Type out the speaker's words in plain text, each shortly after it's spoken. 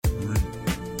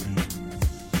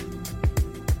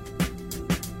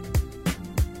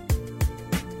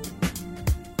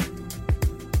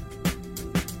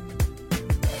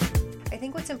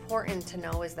important to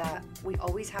know is that we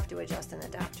always have to adjust and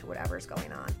adapt to whatever's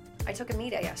going on. I took a me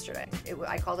day yesterday.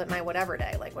 I called it my whatever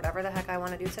day. Like, whatever the heck I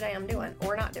want to do today, I'm doing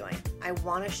or not doing. I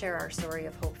want to share our story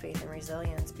of hope, faith, and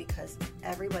resilience because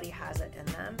everybody has it in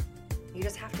them. You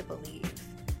just have to believe.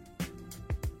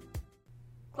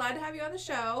 Glad to have you on the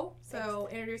show. So,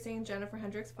 introducing Jennifer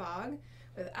Hendricks-Fogg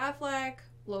with Aflac,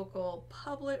 local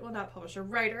not publisher,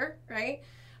 writer, right?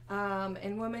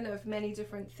 And woman of many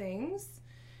different things.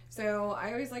 So,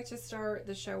 I always like to start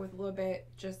the show with a little bit,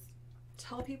 just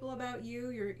tell people about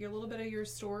you, your little bit of your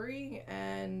story,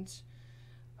 and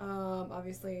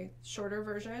obviously shorter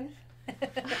version,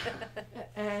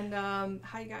 and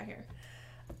how you got here.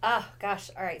 Oh, gosh.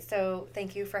 All right. So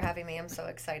thank you for having me. I'm so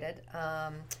excited.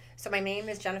 So my name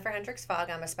is Jennifer Hendricks-Fogg.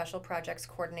 I'm a special projects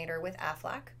coordinator with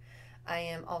Aflac. I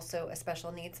am also a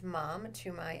special needs mom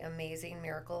to my amazing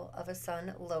miracle of a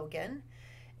son, Logan.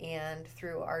 And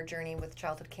through our journey with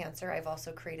childhood cancer, I've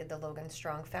also created the Logan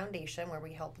Strong Foundation, where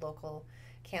we help local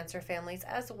cancer families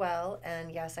as well.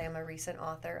 And yes, I am a recent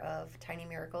author of Tiny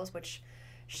Miracles, which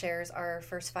shares our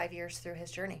first 5 years through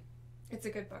his journey. It's a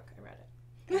good book. I read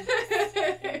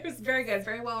it. It was very good,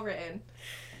 very well written.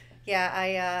 Yeah,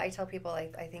 I tell people I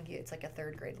think it's like a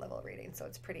 3rd grade level reading, so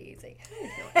it's pretty easy.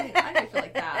 I didn't feel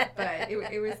like that, but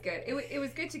it was good. It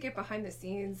was good to get behind the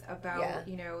scenes about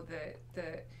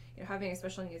the having a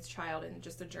special needs child and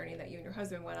just the journey that you and your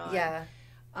husband went on. Yeah.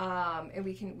 And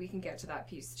we can get to that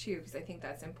piece too, because I think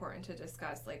that's important to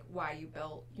discuss, like why you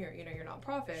built your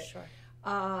nonprofit. Sure.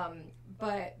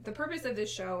 But the purpose of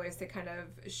this show is to kind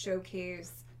of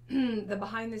showcase the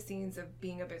behind the scenes of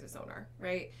being a business owner,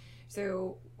 right?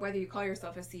 So whether you call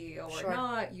yourself a CEO or Sure.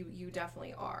 not, you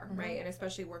definitely are, Mm-hmm. right? And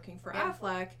especially working for Yeah.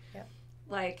 Aflac, Yep.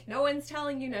 like no one's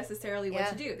telling you necessarily what Yeah.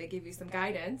 to do. They give you some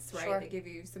guidance, right? Sure. They give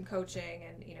you some coaching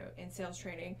and sales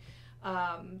training.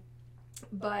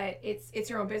 But it's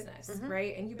your own business, Mm-hmm.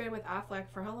 right? And you've been with Aflac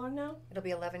for how long now? It'll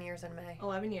be 11 years in May.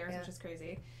 11 years, Yeah. which is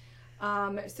crazy.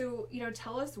 So,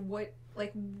 tell us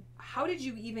how did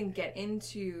you even get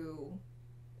into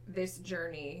this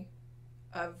journey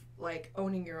of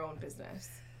owning your own business?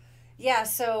 Yeah,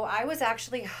 so I was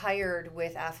actually hired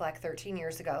with Aflac 13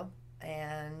 years ago,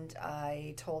 and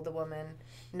I told the woman,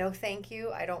 no thank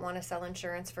you, I don't want to sell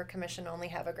insurance for commission only,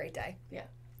 have a great day. Yeah.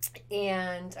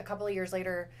 And a couple of years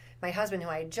later, my husband, who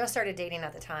I had just started dating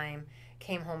at the time,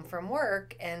 came home from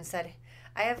work and said,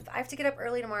 I have to get up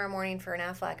early tomorrow morning for an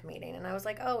Aflac meeting. And I was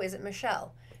like, oh, is it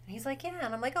Michelle? And he's like, yeah.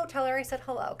 And I'm like, oh, tell her I said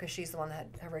hello, because she's the one that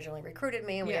had originally recruited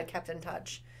me, and we had kept in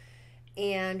touch.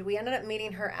 And we ended up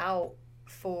meeting her out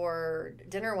for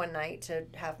dinner one night to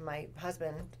have my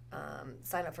husband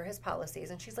sign up for his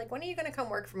policies. And she's like, when are you going to come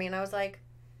work for me? And I was like,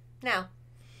 now.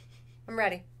 I'm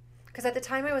ready. Because at the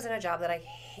time I was in a job that I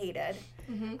hated.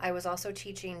 Mm-hmm. I was also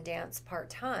teaching dance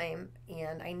part-time,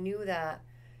 and I knew that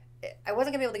I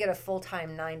wasn't going to be able to get a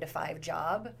full-time 9-to-5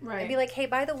 job. Right. I'd be like, hey,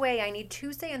 by the way, I need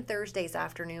Tuesday and Thursdays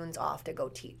afternoons off to go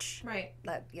teach. Right.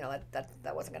 That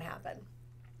wasn't going to happen.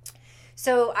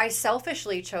 So I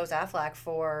selfishly chose Aflac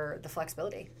for the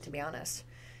flexibility, to be honest.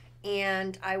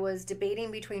 And I was debating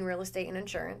between real estate and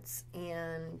insurance,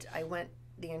 and I went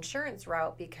the insurance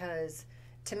route because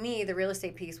to me, the real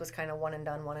estate piece was kind of one and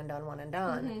done.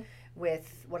 Mm-hmm.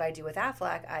 With what I do with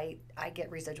Aflac, I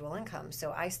get residual income.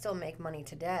 So I still make money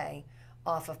today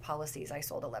off of policies I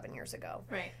sold 11 years ago.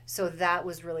 Right. So that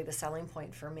was really the selling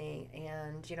point for me.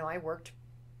 And, I worked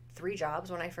 3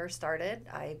 jobs when I first started.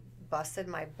 I busted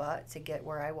my butt to get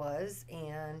where I was.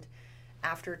 And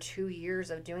after 2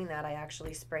 years of doing that, I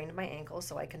actually sprained my ankle,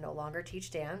 so I could no longer teach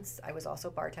dance. I was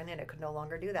also bartending. I could no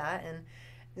longer do that. And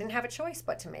didn't have a choice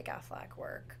but to make Aflac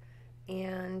work.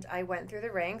 And I went through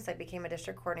the ranks. I became a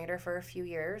district coordinator for a few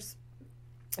years.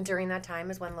 During that time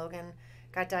is when Logan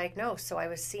got diagnosed. So I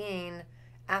was seeing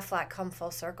Aflac come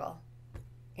full circle,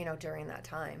 during that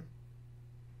time.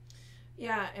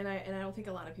 Yeah, and I don't think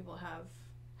a lot of people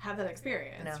have that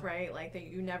experience, No. right? Like that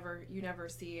you never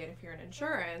see it if you're in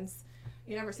insurance.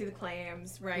 You never see the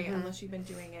claims, right? Mm-hmm. Unless you've been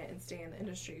doing it and stay in the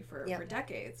industry for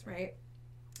decades, right?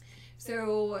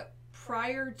 So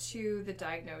prior to the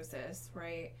diagnosis,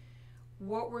 right,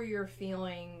 what were your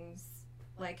feelings?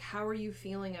 Like, how were you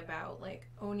feeling about,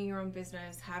 owning your own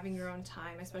business, having your own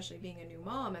time, especially being a new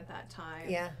mom at that time?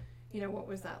 Yeah. What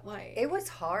was that like? It was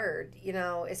hard,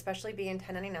 especially being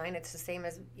 1099. It's the same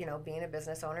as, being a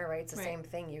business owner, right? It's the same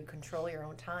thing. You control your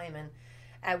own time. And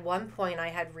at one point, I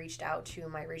had reached out to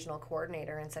my regional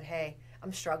coordinator and said, hey,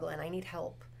 I'm struggling. I need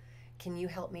help. Can you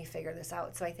help me figure this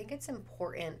out? So I think it's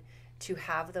important to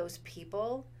have those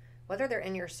people, whether they're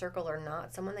in your circle or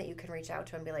not, someone that you can reach out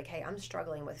to and be like, hey, I'm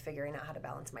struggling with figuring out how to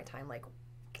balance my time.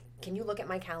 can you look at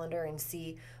my calendar and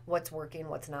see what's working,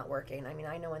 what's not working? I mean,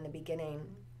 I know in the beginning,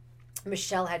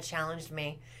 Michelle had challenged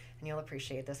me, and you'll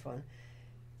appreciate this one,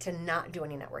 to not do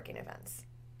any networking events.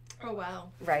 Oh, wow.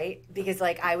 Right? Because,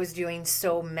 like, I was doing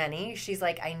so many. She's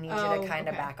like, I need you to kind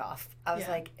of back off. I was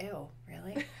like, ew,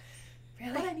 really?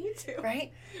 Really? But I need to.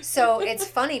 Right? So it's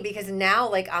funny because now,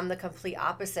 like, I'm the complete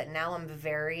opposite. Now I'm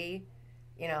very,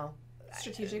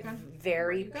 strategic on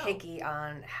very picky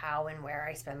on how and where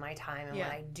I spend my time. And when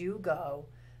I do go,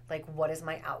 like, what is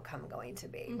my outcome going to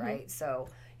be? Right? So,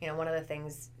 one of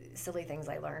the silly things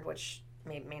I learned, which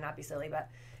may not be silly, but,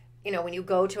 when you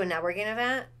go to a networking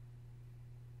event,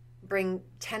 bring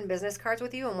 10 business cards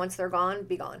with you, and once they're gone,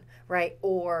 be gone, right?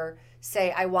 Or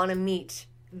say, I want to meet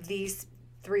these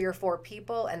 3 or 4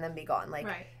 people, and then be gone. Like,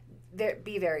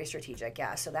 be very strategic,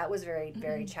 yeah. So that was very,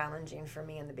 very challenging for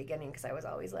me in the beginning because I was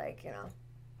always like,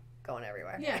 going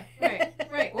everywhere. Yeah,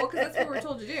 right. Well, because that's what we're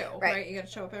told to do, right? You got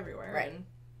to show up everywhere, and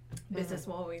business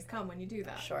will always come when you do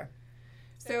that. Sure.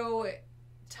 So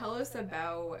tell us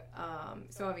about,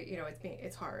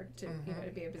 it's hard to,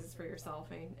 to be a business for yourself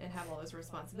and have all those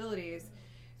responsibilities.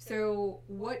 So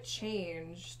what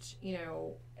changed,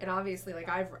 and obviously, like,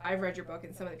 I've read your book,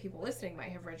 and some of the people listening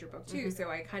might have read your book too, so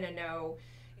I kind of know,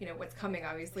 what's coming,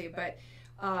 obviously. But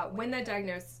when that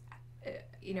diagnosis,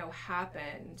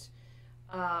 happened,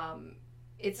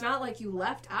 it's not like you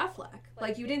left Affleck.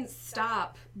 Like, you didn't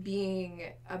stop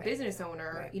being a business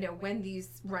owner, when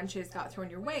these wrenches got thrown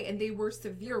your way. And they were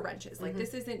severe wrenches. Like,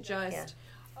 this isn't just,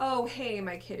 oh, hey,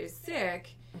 my kid is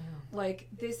sick. Like,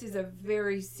 this is a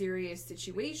very serious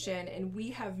situation, and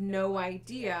we have no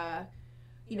idea,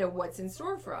 what's in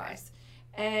store for us.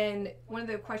 And one of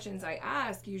the questions I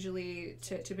ask usually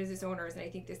to business owners, and I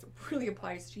think this really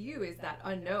applies to you, is that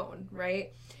unknown,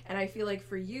 right? And I feel like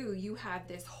for you, you had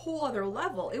this whole other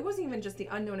level. It wasn't even just the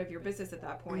unknown of your business at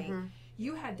that point.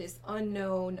 You had this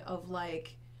unknown of,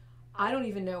 like, I don't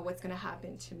even know what's going to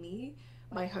happen to me,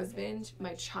 my husband,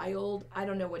 my child. I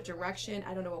don't know what direction.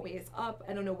 I don't know what way is up.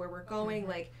 I don't know where we're going.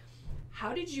 Like,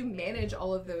 how did you manage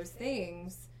all of those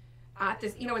things at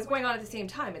this, it's going on at the same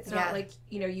time. It's not like,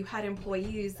 you had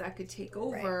employees that could take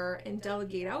over and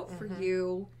delegate out for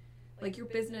you. Like, your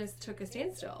business took a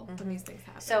standstill when these things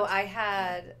happened. So I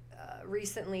had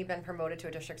recently been promoted to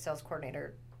a district sales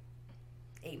coordinator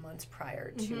 8 months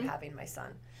prior to having my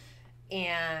son.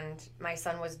 And my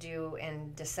son was due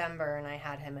in December, and I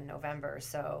had him in November.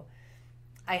 So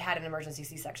I had an emergency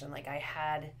C-section. Like, I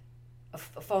had a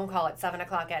phone call at 7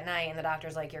 o'clock at night, and the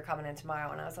doctor's like, you're coming in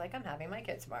tomorrow. And I was like, I'm having my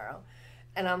kid tomorrow.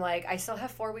 And I'm like, I still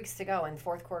have 4 weeks to go, and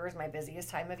fourth quarter is my busiest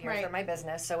time of year for my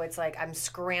business. So it's like I'm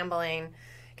scrambling,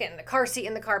 getting the car seat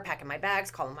in the car, packing my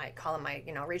bags, calling my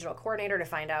regional coordinator to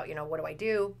find out, what do I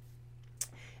do.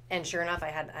 And sure enough,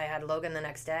 I had Logan the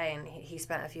next day, and he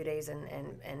spent a few days in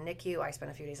NICU. I spent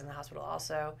a few days in the hospital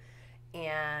also.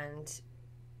 And,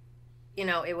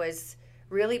 it was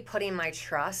really putting my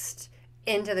trust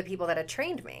into the people that had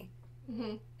trained me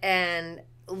and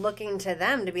looking to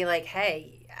them to be like,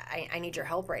 hey, I need your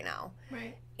help right now.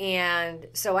 Right. And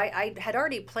so I had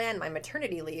already planned my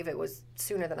maternity leave. It was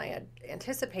sooner than I had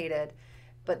anticipated.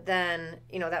 But then,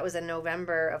 that was in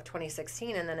November of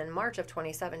 2016. And then in March of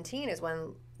 2017 is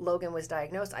when Logan was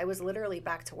diagnosed. I was literally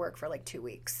back to work for like 2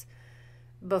 weeks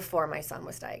before my son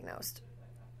was diagnosed.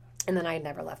 And then I had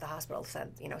never left the hospital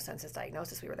since his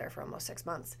diagnosis. We were there for almost 6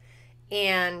 months.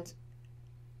 And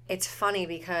it's funny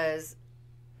because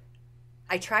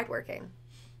I tried working.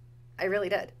 I really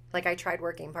did. Like, I tried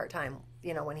working part-time,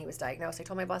 when he was diagnosed. I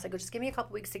told my boss, I go, just give me a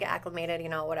couple weeks to get acclimated,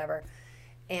 whatever.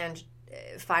 And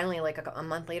finally, like a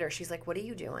month later, she's like, what are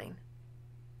you doing?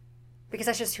 Because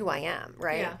that's just who I am,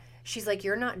 right? Yeah. She's like,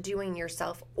 you're not doing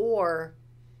yourself or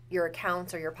your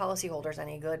accounts or your policyholders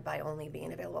any good by only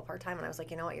being available part-time. And I was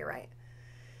like, you know what, you're right.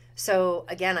 So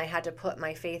again, I had to put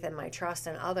my faith and my trust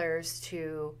in others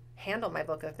to handle my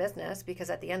book of business,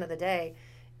 because at the end of the day,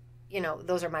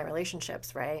 those are my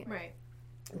relationships, right? Right.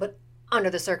 But under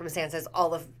the circumstances,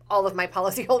 all of my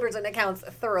policyholders and accounts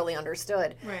thoroughly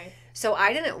understood. Right. So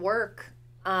I didn't work.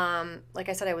 Like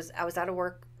I said, I was out of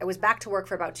work. I was back to work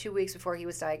for about 2 weeks before he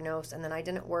was diagnosed, and then I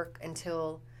didn't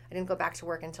go back to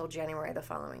work until January the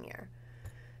following year.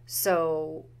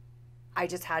 So I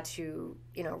just had to,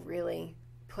 really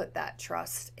put that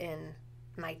trust in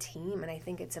my team, and I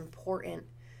think it's important.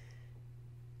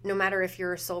 No matter if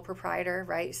you're a sole proprietor,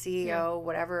 right, CEO,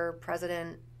 whatever,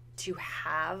 president, to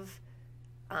have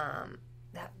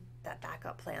that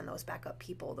backup plan, those backup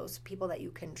people, those people that you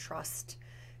can trust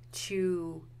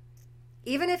to,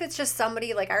 even if it's just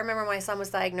somebody, like I remember when my son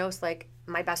was diagnosed, like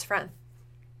my best friend.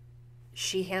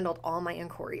 she handled all my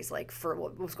inquiries, like for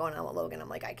what was going on with Logan. I'm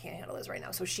like, I can't handle this right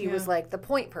now. So she was like the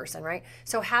point person, right?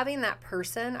 So having that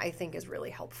person, I think, is really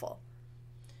helpful.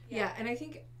 Yeah, and I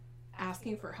think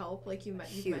asking for help, like you've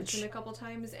mentioned a couple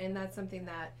times, and that's something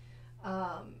that,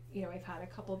 you know, I've had a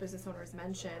couple of business owners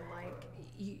mention, like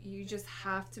you just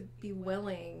have to be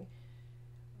willing,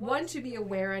 one, to be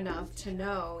aware enough to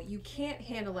know you can't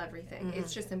handle everything.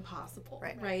 It's just impossible,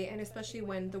 right? And especially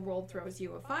when the world throws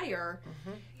you a fire,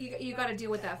 you got to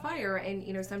deal with that fire. And,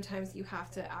 you know, sometimes you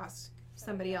have to ask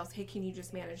somebody else, hey, can you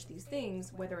just manage these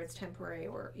things, whether it's temporary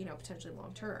or, you know, potentially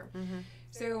long term.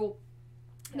 So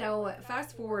now,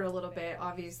 fast forward a little bit,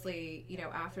 obviously, you know,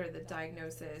 after the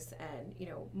diagnosis and, you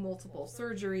know, multiple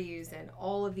surgeries and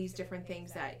all of these different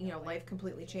things that, you know, life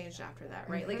completely changed after that,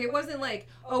 right? Like, it wasn't like,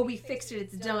 oh, we fixed it,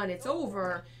 it's done, it's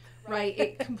over, right?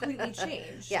 It completely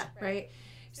changed, right?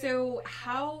 So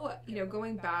how, you know,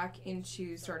 going back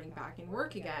into starting back in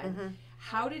work again,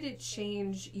 how did it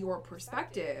change your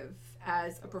perspective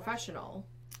as a professional?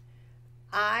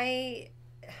 That's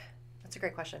a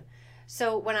great question.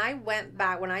 So when I went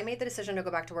back, when I made the decision to go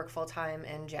back to work full time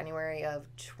in January of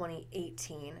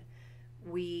 2018,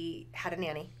 we had a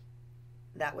nanny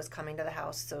that was coming to the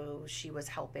house. So she was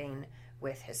helping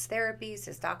with his therapies,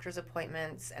 his doctor's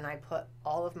appointments, and I put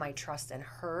all of my trust in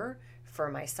her for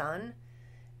my son,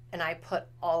 and I put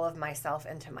all of myself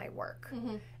into my work.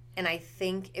 And I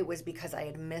think it was because I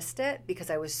had missed it, because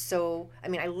I was so, I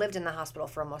mean, I lived in the hospital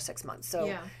for almost 6 months.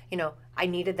 So, you know, I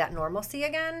needed that normalcy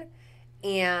again.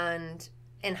 And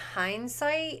in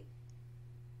hindsight,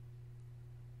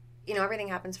 you know, everything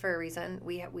happens for a reason.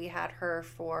 We had her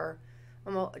for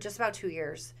almost just about 2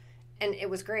 years, and it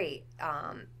was great.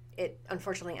 It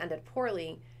unfortunately ended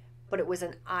poorly, but it was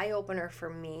an eye-opener for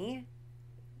me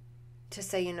to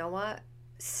say, you know what?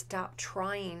 Stop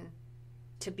trying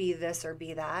to be this or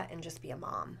be that and just be a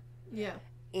mom. Yeah.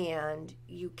 And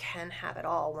you can have it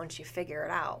all once you figure it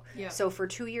out. Yeah. So for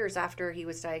 2 years after he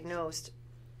was diagnosed,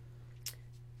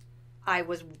 I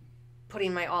was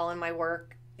putting my all in my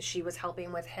work. She was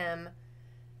helping with him.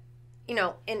 You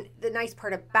know, and the nice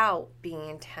part about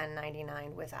being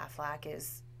 1099 with Aflac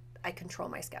is I control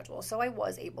my schedule. So I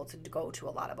was able to go to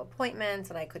a lot of appointments,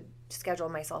 and I could schedule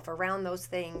myself around those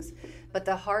things. But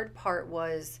the hard part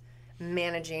was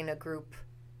managing a group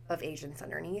of agents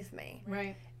underneath me.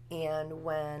 Right. And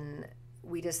when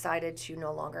we decided to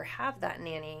no longer have that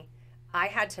nanny, I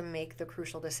had to make the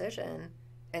crucial decision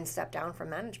and step down from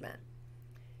management.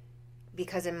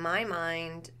 Because in my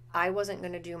mind, I wasn't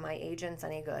going to do my agents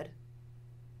any good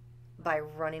by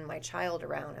running my child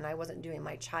around, and I wasn't doing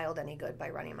my child any good by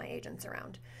running my agents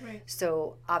around. Right.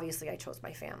 So obviously I chose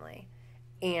my family.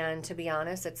 And to be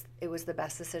honest, it was the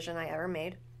best decision I ever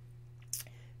made.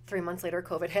 3 months later,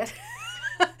 COVID hit.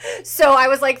 So I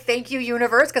was like, thank you,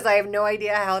 universe, because I have no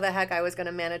idea how the heck I was going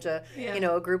to manage a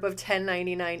group of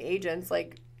 1099 agents,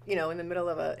 like, you know, in the middle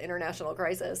of an international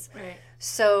crisis. Right.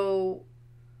 So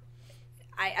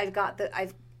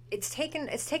it's taken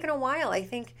a while. I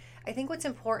think what's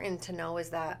important to know is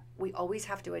that we always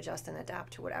have to adjust and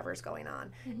adapt to whatever's going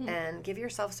on, and give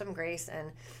yourself some grace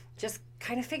and just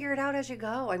kind of figure it out as you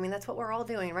go. I mean, that's what we're all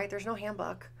doing, right? There's no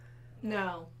handbook.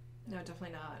 No,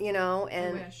 definitely not. You know,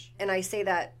 and I say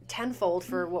that tenfold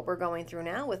for what we're going through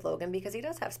now with Logan, because he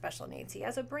does have special needs. He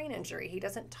has a brain injury. He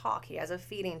doesn't talk. He has a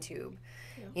feeding tube.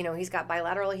 Yeah. You know, he's got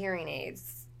bilateral hearing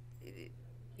aids.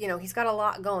 You know, he's got a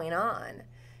lot going on.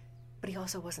 But he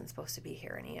also wasn't supposed to be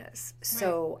here, and he is.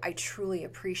 So I truly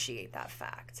appreciate that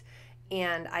fact.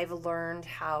 And I've learned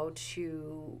how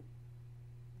to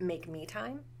make me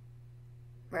time,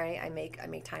 right? I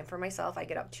make time for myself. I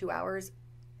get up 2 hours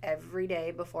every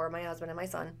day before my husband and my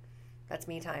son. That's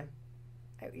me time.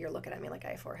 You're looking at me like I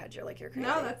have forehead. You're like, you're crazy.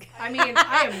 No, I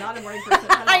am not a morning person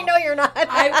at all. I know you're not.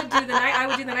 I would do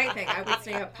the night thing. I would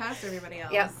stay up past everybody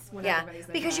else. Everybody's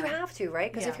in because bed. you have to,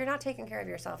 right? Because if you're not taking care of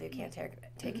yourself, you can't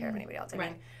take care of anybody else. I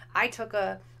mean, I took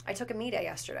a me day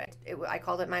yesterday. I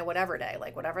called it my whatever day.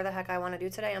 Like, whatever the heck I want to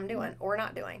do today, I'm doing or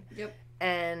not doing. Yep.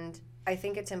 And I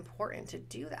think it's important to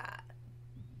do that,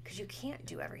 because you can't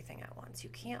do everything at once. You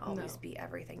can't always be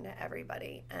everything to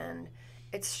everybody, and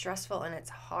it's stressful and it's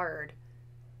hard.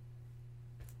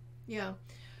 Yeah.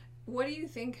 What do you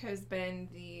think has been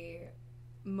the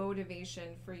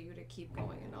motivation for you to keep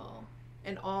going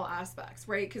in all aspects,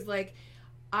 right? Because, like,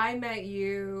 I met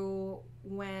you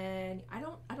when I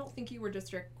don't think you were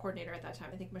district coordinator at that time.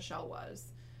 I think Michelle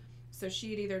was. So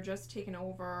she had either just taken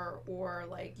over, or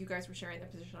like you guys were sharing the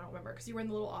position. I don't remember, because you were in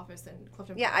the little office in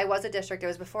Clifton. Yeah, I was a district. It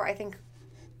was before I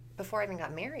even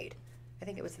got married. I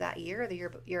think it was that year or the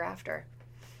year after.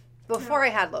 Before I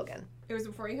had Logan. It was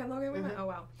before you had Logan? Oh,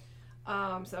 wow.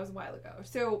 So that was a while ago.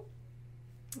 So,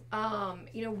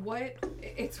 you know what?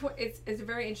 It's a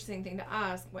very interesting thing to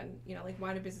ask when, you know, like,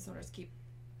 why do business owners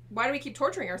why do we keep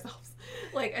torturing ourselves?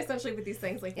 Like, essentially with these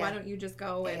things, like, why don't you just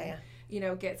go and, you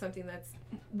know, get something that's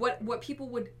what people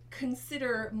would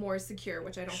consider more secure,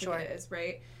 which I don't think it is,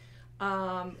 right?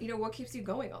 You know, what keeps you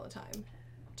going all the time?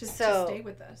 Just to stay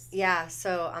with this. Yeah,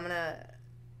 so I'm going to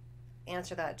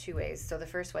answer that two ways. So the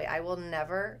first way, I will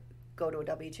never go to a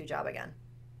W-2 job again.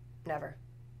 Never.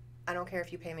 I don't care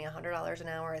if you pay me $100 an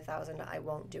hour, $1,000, I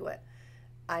won't do it.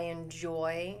 I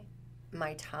enjoy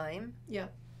my time. Yeah.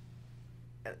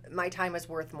 My time is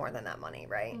worth more than that money,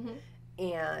 right? Mm-hmm.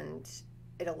 And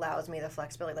it allows me the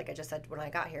flexibility. Like I just said, when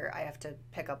I got here, I have to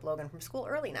pick up Logan from school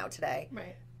early now today.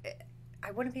 Right.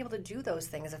 I wouldn't be able to do those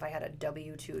things if I had a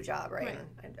W-2 job, right?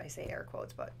 And I say air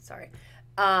quotes, but sorry.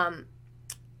 And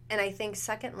I think,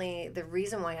 secondly, the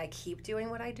reason why I keep doing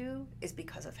what I do is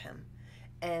because of him.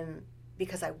 And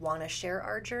because I want to share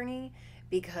our journey,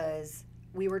 because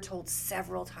we were told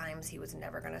several times he was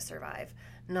never going to survive.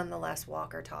 Nonetheless,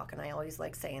 walk or talk. And I always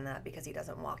like saying that because he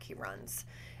doesn't walk, he runs.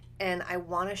 And I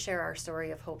want to share our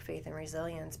story of hope, faith, and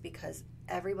resilience because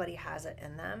everybody has it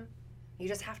in them. You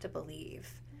just have to believe.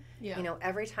 Yeah. You know,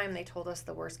 every time they told us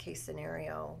the worst case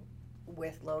scenario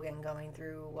with Logan going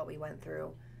through what we went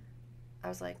through, I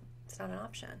was like, it's not an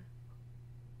option.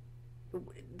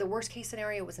 The worst case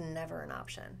scenario was never an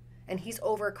option. And he's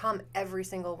overcome every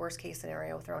single worst case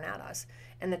scenario thrown at us.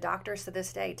 And the doctors to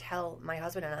this day tell my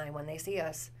husband and I when they see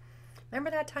us,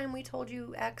 remember that time we told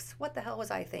you X? What the hell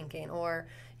was I thinking? Or,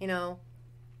 you know,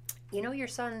 your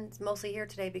son's mostly here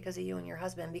today because of you and your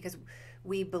husband, because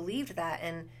we believed that.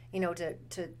 And, you know, to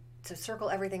circle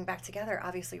everything back together,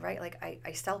 obviously, right? Like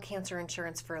I sell cancer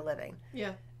insurance for a living.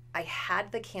 Yeah. I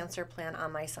had the cancer plan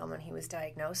on my son when he was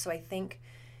diagnosed. So I think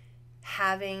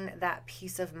having that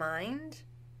peace of mind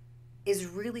is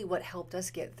really what helped us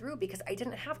get through, because I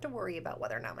didn't have to worry about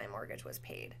whether or not my mortgage was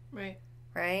paid. Right.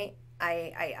 Right?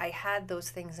 I had those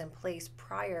things in place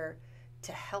prior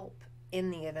to help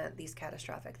in the event these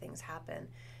catastrophic things happen.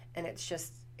 And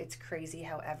it's crazy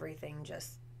how everything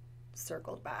just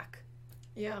circled back.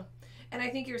 Yeah. And I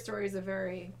think your story is a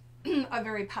very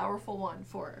powerful one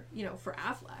for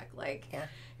Affleck. Like,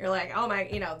 you're like, oh my,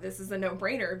 this is a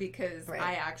no-brainer because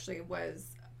I actually was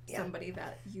somebody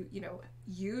that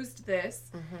used this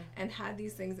and had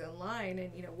these things in line,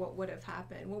 and what would have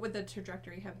happened? What would the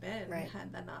trajectory have been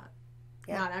had that not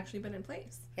actually been in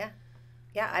place?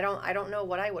 I don't know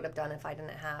what I would have done if I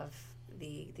didn't have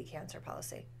the cancer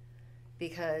policy,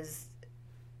 because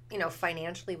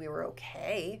financially we were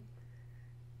okay,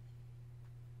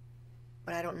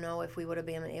 but I don't know if we would have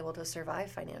been able to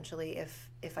survive financially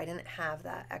if I didn't have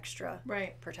that extra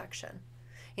protection.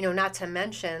 Not to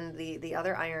mention the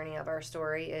other irony of our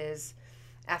story is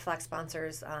Aflac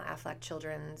sponsors Aflac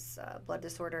Children's Blood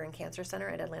Disorder and Cancer Center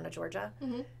at Atlanta, Georgia,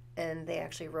 and they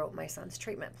actually wrote my son's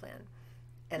treatment plan.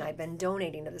 And I've been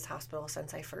donating to this hospital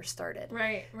since I first started.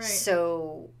 Right.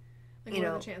 So, like, what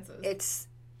are the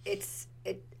chances?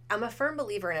 I'm a firm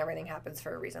believer in everything happens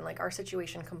for a reason. Like, our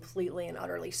situation completely and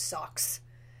utterly sucks,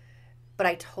 but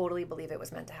I totally believe it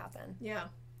was meant to happen. Yeah.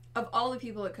 Of all the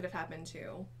people it could have happened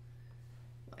to,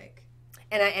 like.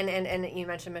 And you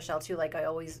mentioned Michelle too. Like, I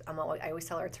always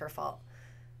tell her it's her fault.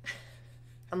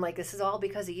 I'm like, this is all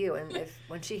because of you. And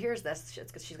when she hears this,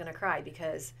 she's gonna cry,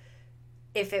 because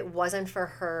if it wasn't for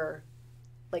her,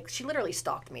 like, she literally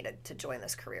stalked me to join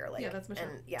this career. Like, yeah, that's Michelle.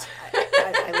 And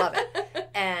I love it.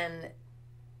 And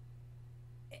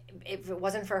if it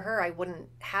wasn't for her, I wouldn't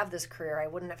have this career. I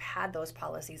wouldn't have had those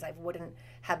policies. I wouldn't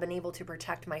have been able to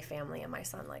protect my family and my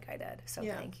son like I did. So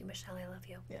thank you, Michelle. I love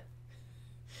you. Yeah.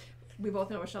 We both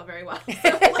know Michelle very well. So,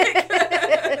 like,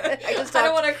 I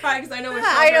don't want to cry because I know Michelle.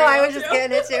 I know. I was just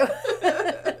getting it too.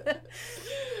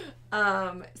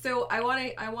 So I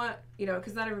want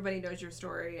because not everybody knows your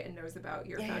story and knows about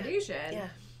your foundation. Yeah.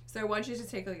 So why don't you just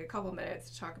take like a couple minutes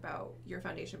to talk about your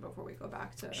foundation before we go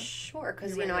back to... Sure,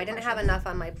 because, I didn't have enough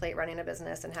on my plate running a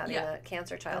business and having a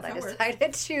cancer child. I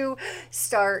decided to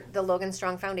start the Logan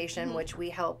Strong Foundation, which we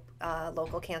help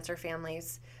local cancer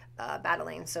families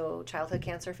battling. So childhood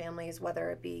cancer families,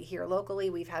 whether it be here locally,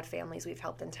 we've had families we've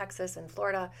helped in Texas and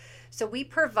Florida. So we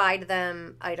provide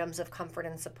them items of comfort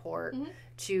and support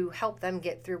to help them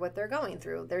get through what they're going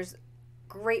through. There's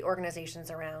great organizations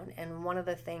around, and one of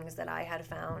the things that I had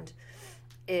found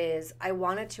is I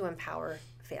wanted to empower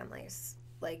families.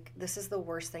 Like, this is the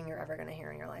worst thing you're ever going to hear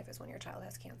in your life, is when your child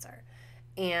has cancer.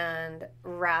 And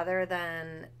rather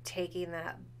than taking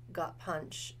that gut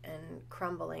punch and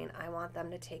crumbling, I want them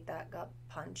to take that gut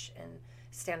punch and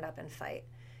stand up and fight.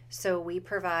 So we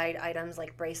provide items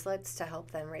like bracelets to help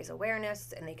them raise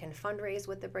awareness, and they can fundraise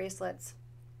with the bracelets.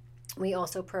 We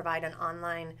also provide an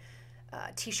online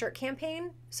t-shirt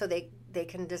campaign, so they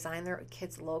can design their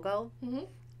kids' logo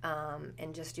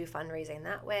and just do fundraising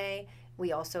that way.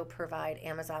 We also provide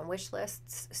Amazon wish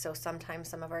lists, so sometimes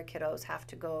some of our kiddos have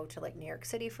to go to like New York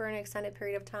City for an extended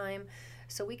period of time,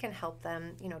 so we can help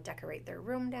them, decorate their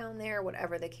room down there,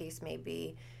 whatever the case may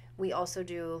be.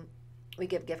 We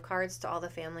give gift cards to all the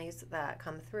families that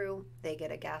come through. They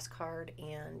get a gas card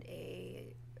and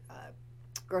a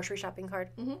grocery shopping card.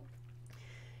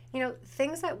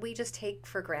 Things that we just take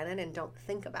for granted and don't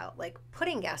think about, like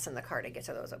putting gas in the car to get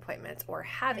to those appointments, or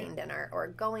having dinner, or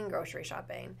going grocery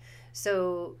shopping.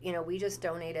 So, we just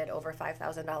donated over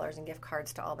 $5,000 in gift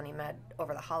cards to Albany Med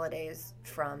over the holidays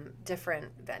from different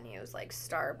venues like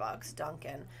Starbucks,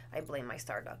 Dunkin'. I blame my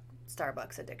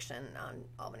Starbucks addiction on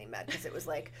Albany Med, because it was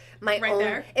like my right own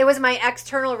there. It was my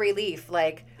external relief.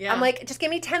 Like, I'm like, just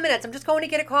give me 10 minutes. I'm just going to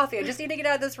get a coffee. I just need to get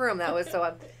out of this room. That was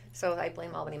so I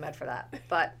blame Albany Med for that.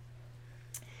 But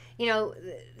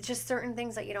just certain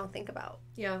things that you don't think about.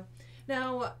 Yeah.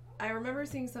 Now, I remember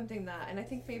seeing something that, and I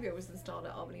think maybe it was installed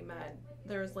at Albany Med.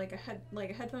 There was like a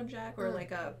headphone jack, or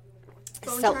like a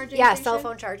phone charging station. Cell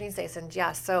phone charging stations.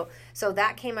 Yeah. So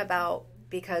that came about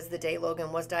because the day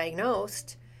Logan was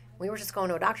diagnosed, we were just going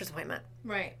to a doctor's appointment.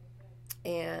 Right.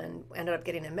 And ended up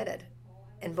getting admitted.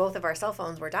 And both of our cell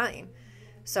phones were dying.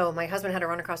 So my husband had to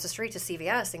run across the street to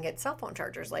CVS and get cell phone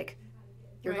chargers. Like,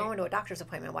 you're going to a doctor's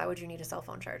appointment. Why would you need a cell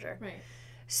phone charger? Right.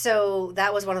 So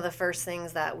that was one of the first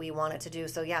things that we wanted to do.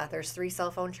 So yeah, there's 3 cell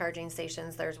phone charging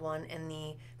stations. There's one in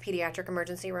the pediatric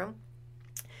emergency room.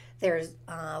 There's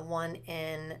one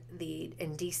in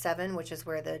D7, which is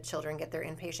where the children get their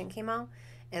inpatient chemo.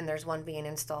 And there's one being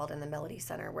installed in the Melody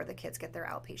Center where the kids get their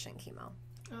outpatient chemo.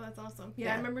 Oh, that's awesome.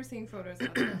 Yeah. I remember seeing photos of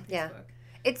it on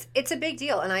Facebook. It's a big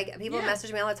deal. And people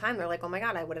message me all the time. They're like, oh my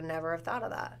God, I would have never have thought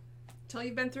of that. Till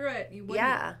you've been through it, you wouldn't.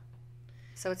 Yeah.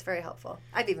 So it's very helpful.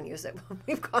 I've even used it when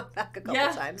we've gone back a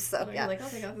couple times. So you're like, oh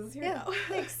my God, this is here now.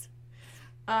 Thanks.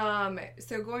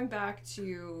 So going back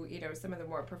to, some of the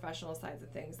more professional sides of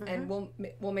things, and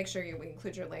we'll make sure we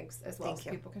include your links as well,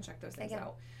 so people can check those things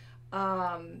out.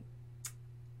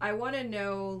 I want to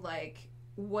know, like,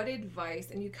 what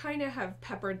advice, and you kind of have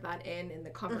peppered that in the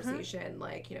conversation,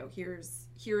 like,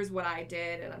 here's what I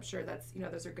did, and I'm sure that's,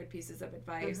 those are good pieces of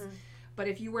advice. But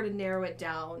if you were to narrow it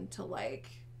down to, like,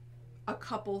 a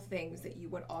couple things that you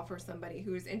would offer somebody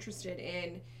who is interested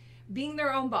in being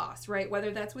their own boss, right?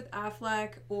 Whether that's with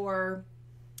Affleck or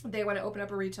they want to open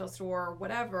up a retail store or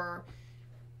whatever,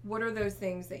 what are those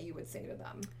things that you would say to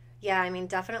them? Yeah, I mean,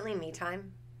 definitely me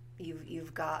time.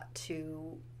 You've got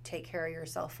to take care of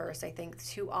yourself first. I think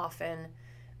too often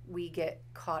we get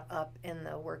caught up in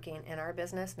the working in our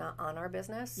business, not on our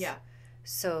business. Yeah.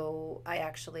 So I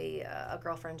actually, a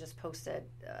girlfriend just posted,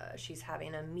 she's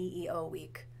having a Me-EO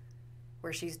week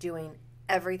where she's doing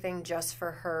everything just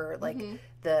for her, like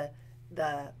the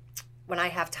when I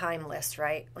have time list,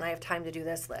 right? When I have time to do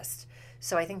this list.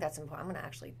 So I think that's important. I'm going to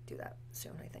actually do that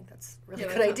soon. I think that's a really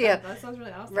good idea. That sounds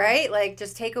really awesome. Right? Like,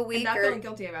 just take a week. And not feeling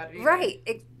guilty about it either.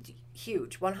 Right.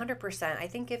 Huge. 100%. I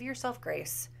think give yourself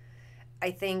grace.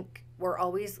 I think we're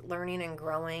always learning and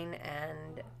growing,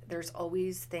 and there's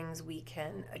always things we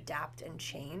can adapt and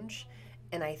change.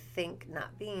 And I think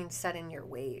not being set in your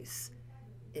ways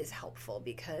is helpful,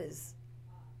 because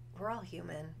we're all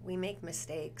human. We make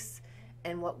mistakes.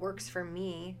 And what works for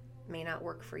me may not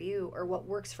work for you, or what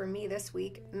works for me this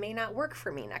week may not work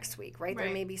for me next week, right? There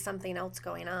may be something else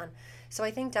going on. So I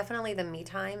think definitely the me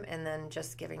time, and then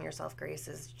just giving yourself grace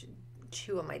is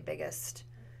 2 of my biggest.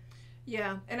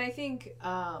 Yeah, and I think,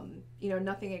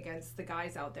 nothing against the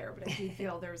guys out there, but I do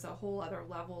feel there's a whole other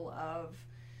level of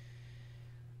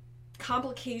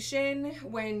complication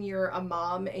when you're a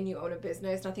mom and you own a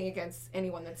business. Nothing against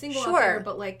anyone that's single out there,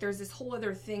 but like there's this whole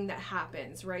other thing that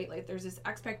happens, right? Like there's this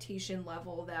expectation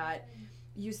level that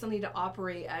you still need to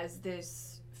operate as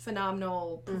this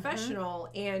phenomenal professional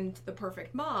and the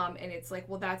perfect mom, and it's like,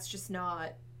 well, that's just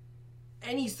not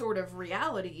any sort of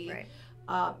reality.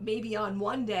 Right. Maybe on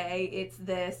one day it's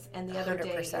this and the other 100%.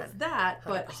 Day it's that,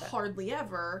 but 100%. Hardly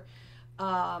ever.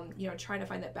 Trying to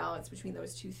find that balance between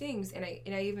those two things, and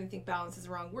I even think balance is the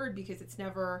wrong word, because it's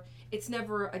never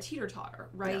a teeter-totter,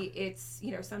 right? No. It's,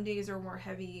 some days are more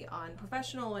heavy on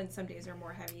professional, and some days are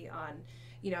more heavy on,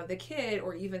 the kid,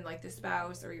 or even like the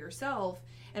spouse or yourself.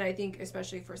 And I think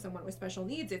especially for someone with special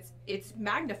needs, it's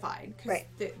magnified, because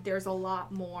there's a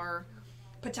lot more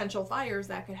potential fires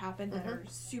that could happen that are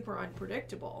super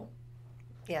unpredictable.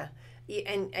 Yeah.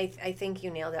 And I think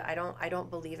you nailed it. I don't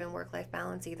believe in work-life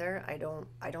balance either. I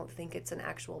don't think it's an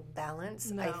actual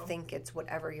balance. No. I think it's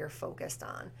whatever you're focused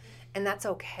on. And that's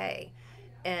okay.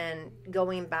 And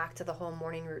going back to the whole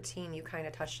morning routine, you kind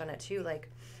of touched on it too. Like,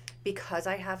 because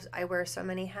I wear so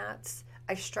many hats,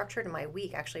 I've structured my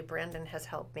week. Actually, Brandon has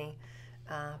helped me.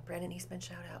 Brandon Eastman,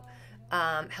 shout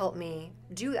out. Helped me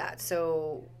do that.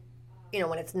 So,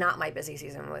 when it's not my busy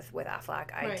season with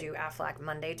Aflac, I do Aflac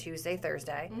Monday, Tuesday,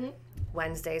 Thursday. Mm-hmm.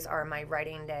 Wednesdays are my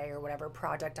writing day or whatever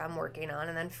project I'm working on.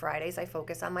 And then Fridays, I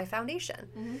focus on my foundation.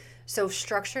 Mm-hmm. So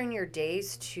structuring your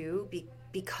days too,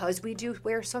 because we do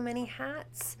wear so many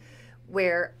hats,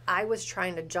 where I was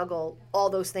trying to juggle all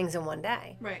those things in one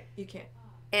day. Right. You can't.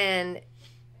 And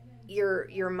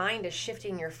your mind is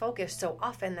shifting your focus so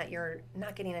often that you're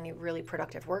not getting any really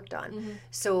productive work done. Mm-hmm.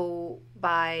 So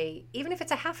even if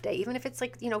it's a half day, even if it's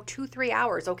like, 2-3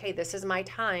 hours, okay, this is my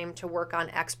time to work on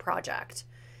X project.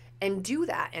 And do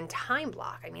that and time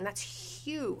block. I mean, that's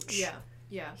huge.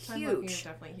 Yeah. Time blocking is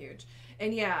definitely huge.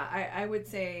 And yeah, I would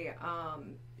say,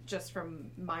 just from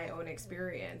my own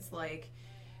experience, like,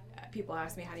 people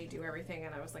ask me, how do you do everything?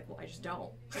 And I was like, well, I just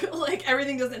don't. Like,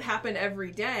 everything doesn't happen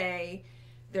every day.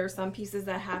 There's some pieces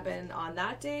that happen on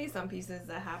that day, some pieces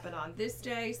that happen on this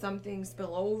day, some things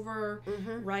spill over,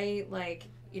 mm-hmm. right? Like,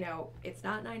 it's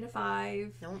not 9 to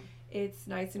 5. Nope. It's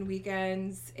nights and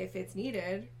weekends if it's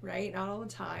needed, right? Not all the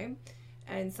time.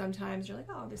 And sometimes you're like,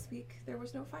 oh, this week there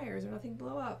was no fires or nothing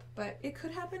blew up. But it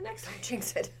could happen next week.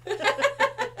 Jinx it.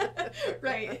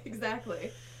 Right,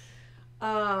 exactly.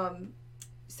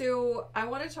 So I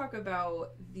want to talk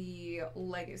about the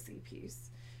legacy piece.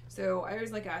 So I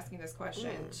always like asking this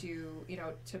question to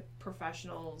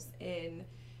professionals in,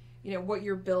 what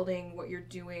you're building, what you're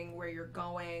doing, where you're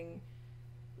going.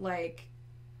 Like,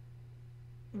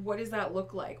 what does that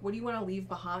look like? What do you want to leave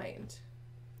behind?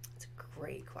 It's a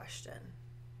great question.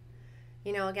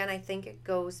 Again, I think it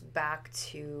goes back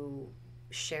to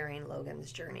sharing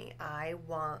Logan's journey. I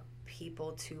want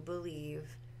people to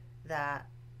believe that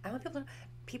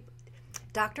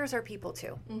doctors are people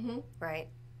too, mm-hmm. right?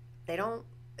 They're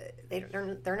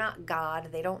not God.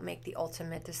 They don't make the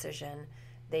ultimate decision.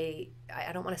 I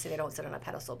don't want to say they don't sit on a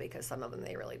pedestal, because some of them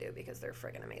they really do, because they're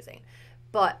friggin' amazing.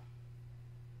 But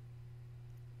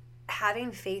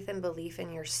having faith and belief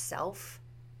in yourself,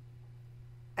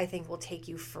 I think, will take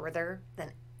you further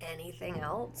than anything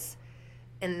else.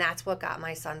 And that's what got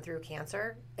my son through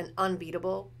cancer, an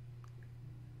unbeatable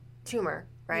tumor,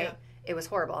 right? Yeah. It was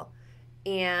horrible.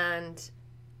 And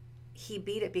he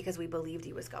beat it because we believed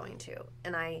he was going to.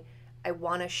 And I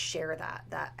want to share that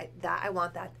I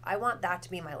want that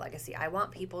to be my legacy. I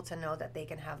want people to know that they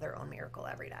can have their own miracle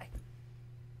every day.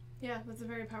 Yeah, that's a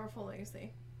very powerful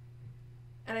legacy.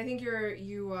 And I think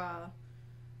you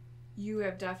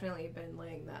have definitely been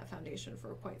laying that foundation for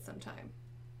quite some time.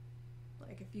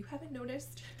 Like, if you haven't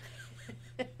noticed,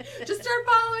 just start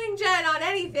following Jen on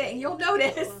anything. You'll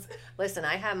notice. Listen,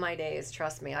 I have my days.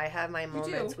 Trust me. I have my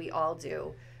moments. We all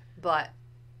do. But,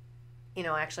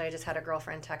 actually, I just had a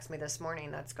girlfriend text me this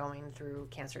morning that's going through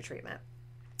cancer treatment.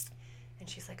 And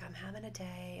she's like, I'm having a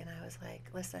day. And I was like,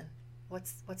 listen,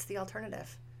 what's the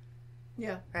alternative?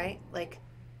 Yeah. Right? Like,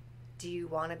 do you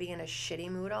want to be in a shitty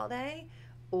mood all day,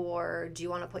 or do you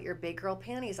want to put your big girl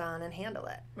panties on and handle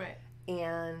it? Right.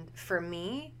 And for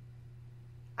me,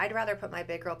 I'd rather put my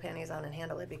big girl panties on and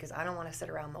handle it, because I don't want to sit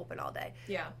around moping all day.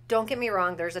 Yeah. Don't get me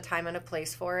wrong. There's a time and a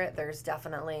place for it. There's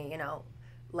definitely,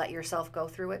 let yourself go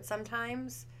through it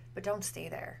sometimes, but don't stay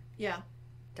there. Yeah.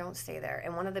 Don't stay there.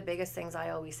 And one of the biggest things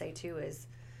I always say too is,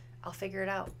 I'll figure it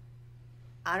out.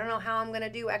 I don't know how I'm going to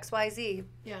do X, Y, Z,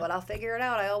 but I'll figure it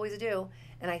out. I always do.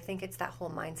 And I think it's that whole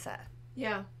mindset.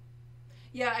 Yeah.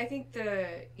 Yeah, I think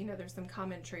there's some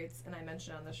common traits, and I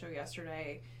mentioned on the show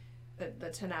yesterday, the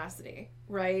tenacity,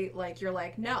 right? Like, you're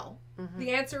like, no. Mm-hmm.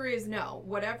 The answer is no.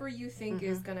 Whatever you think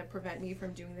mm-hmm. is going to prevent me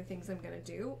from doing the things I'm going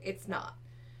to do, it's not.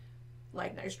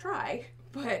 Like, nice try,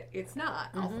 but it's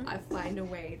not. Mm-hmm. I'll find a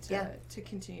way to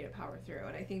continue to power through.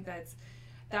 And I think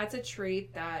that's a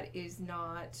trait that is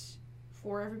not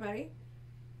for everybody.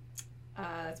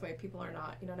 That's why people are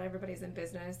not everybody's in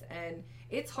business, and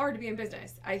it's hard to be in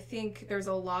business. I think there's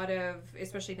a lot of,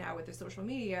 especially now with the social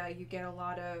media, you get a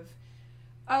lot of,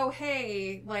 oh,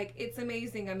 hey, like, it's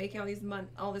amazing, I'm making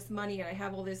all this money and I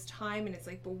have all this time, and it's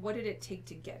like, but what did it take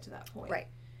to get to that point? Right.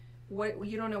 What,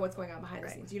 you don't know what's going on behind the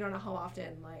scenes. You don't know how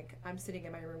often, like, I'm sitting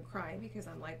in my room crying because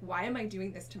I'm like, why am I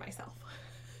doing this to myself?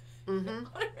 Mm-hmm.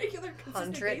 On a regular,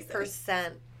 consistent basis.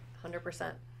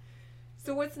 100%.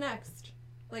 So what's next?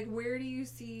 Like, where do you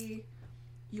see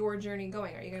your journey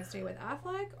going? Are you going to stay with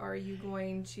Affleck? Are you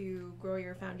going to grow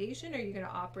your foundation? Are you going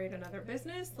to operate another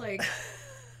business? Like,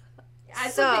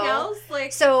 add something else?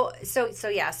 Like, so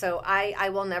I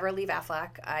will never leave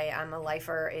Affleck. I'm a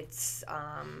lifer. It's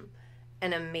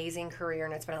an amazing career,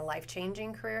 and it's been a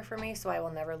life-changing career for me, so I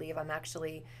will never leave. I'm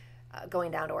actually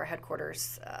going down to our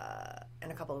headquarters in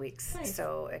a couple of weeks. Nice.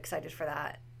 So excited for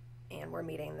that. And we're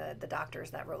meeting the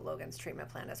doctors that wrote Logan's treatment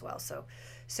plan as well. So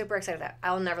super excited that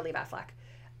I'll never leave Affleck.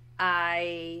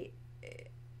 I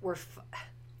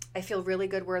feel really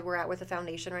good where we're at with the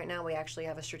foundation right now. We actually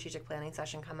have a strategic planning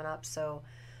session coming up. So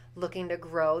looking to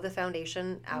grow the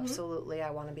foundation, absolutely. Mm-hmm.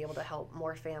 I want to be able to help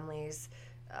more families,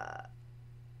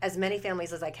 as many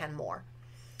families as I can more.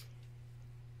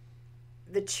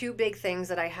 The two big things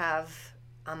that I have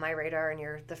on my radar, and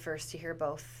you're the first to hear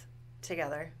both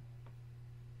together.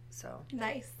 So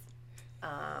nice.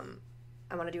 I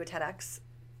want to do a TEDx.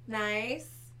 Nice.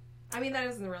 I mean, that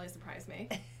doesn't really surprise me.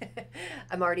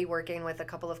 I'm already working with a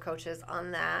couple of coaches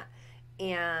on that,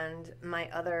 and my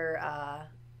other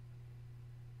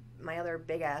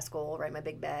big ass goal, right? My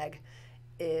big bag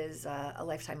is a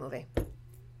Lifetime movie. Nice.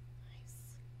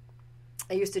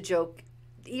 I used to joke,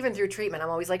 even through treatment, I'm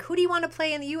always like, "Who do you want to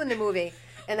play in the movie?"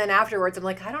 And then afterwards, I'm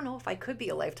like, "I don't know if I could be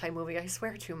a Lifetime movie. I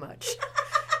swear too much."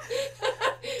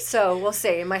 So we'll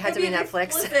see. It might have to be Netflix.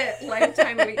 Explicit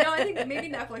Lifetime movie. No, I think maybe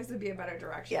Netflix would be a better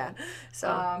direction. Yeah. So,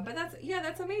 but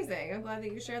that's amazing. I'm glad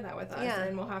that you shared that with us. Yeah.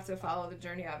 And we'll have to follow the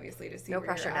journey, obviously, to see. No where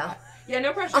pressure you're now. At. Yeah,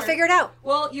 no pressure. I'll figure it out.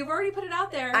 Well, you've already put it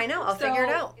out there. I know. I'll figure it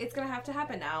out. It's gonna have to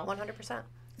happen now. 100%.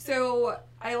 So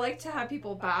I like to have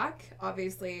people back,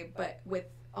 obviously, but with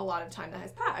a lot of time that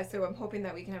has passed. So I'm hoping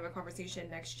that we can have a conversation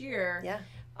next year. Yeah.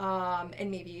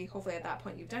 And maybe hopefully at that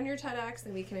point you've done your TEDx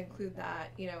and we can include that,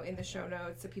 in the show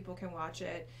notes so people can watch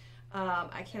it.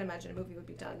 I can't imagine a movie would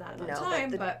be done that amount of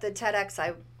time. But the TEDx,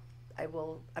 I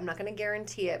will, I'm not going to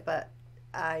guarantee it, but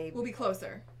we'll be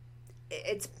closer.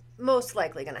 It's most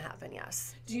likely going to happen,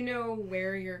 yes. Do you know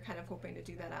where you're kind of hoping to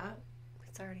do that at?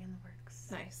 It's already in the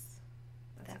works. Nice.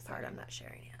 That's that exciting. Part I'm not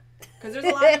sharing yet. Because there's a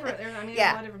lot of different, there's a lot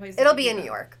of different places. It'll be in New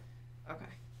York. Okay.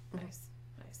 Nice.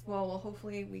 Well,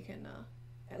 hopefully we can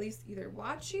at least either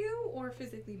watch you or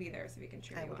physically be there so we can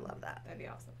cheer you on. I would love that. That'd be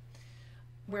awesome.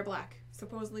 Wear black.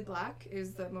 Supposedly black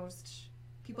is the most...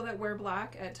 People that wear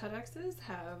black at TEDx's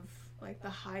have, like, the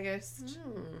highest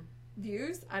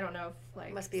views. I don't know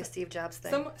if, Must be a Steve Jobs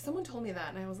thing. Someone told me that,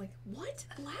 and I was like, what?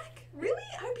 Black? Really?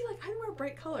 I'd be like, I wear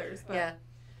bright colors. But,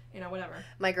 yeah. Whatever.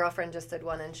 My girlfriend just did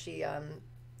one, and she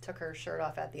took her shirt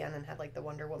off at the end and had, like, the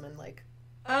Wonder Woman, like...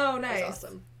 Oh, nice. It was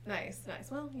awesome. Nice.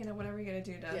 Well, whatever you're going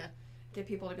to do to get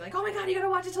people to be like, oh my God, you got to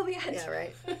watch it till the end. Yeah,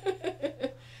 right.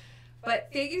 But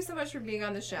thank you so much for being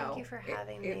on the show. Thank you for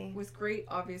having me. It was great,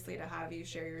 obviously, to have you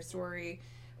share your story,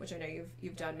 which I know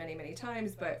you've done many, many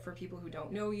times. But for people who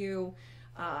don't know you,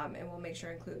 and we'll make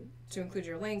sure to include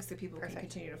your links so people can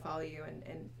continue to follow you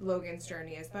and Logan's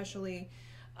journey especially.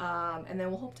 And then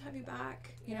we'll hope to have you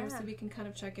back, so we can kind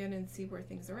of check in and see where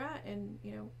things are at and,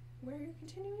 where you're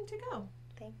continuing to go.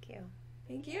 Thank you.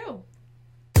 Thank you.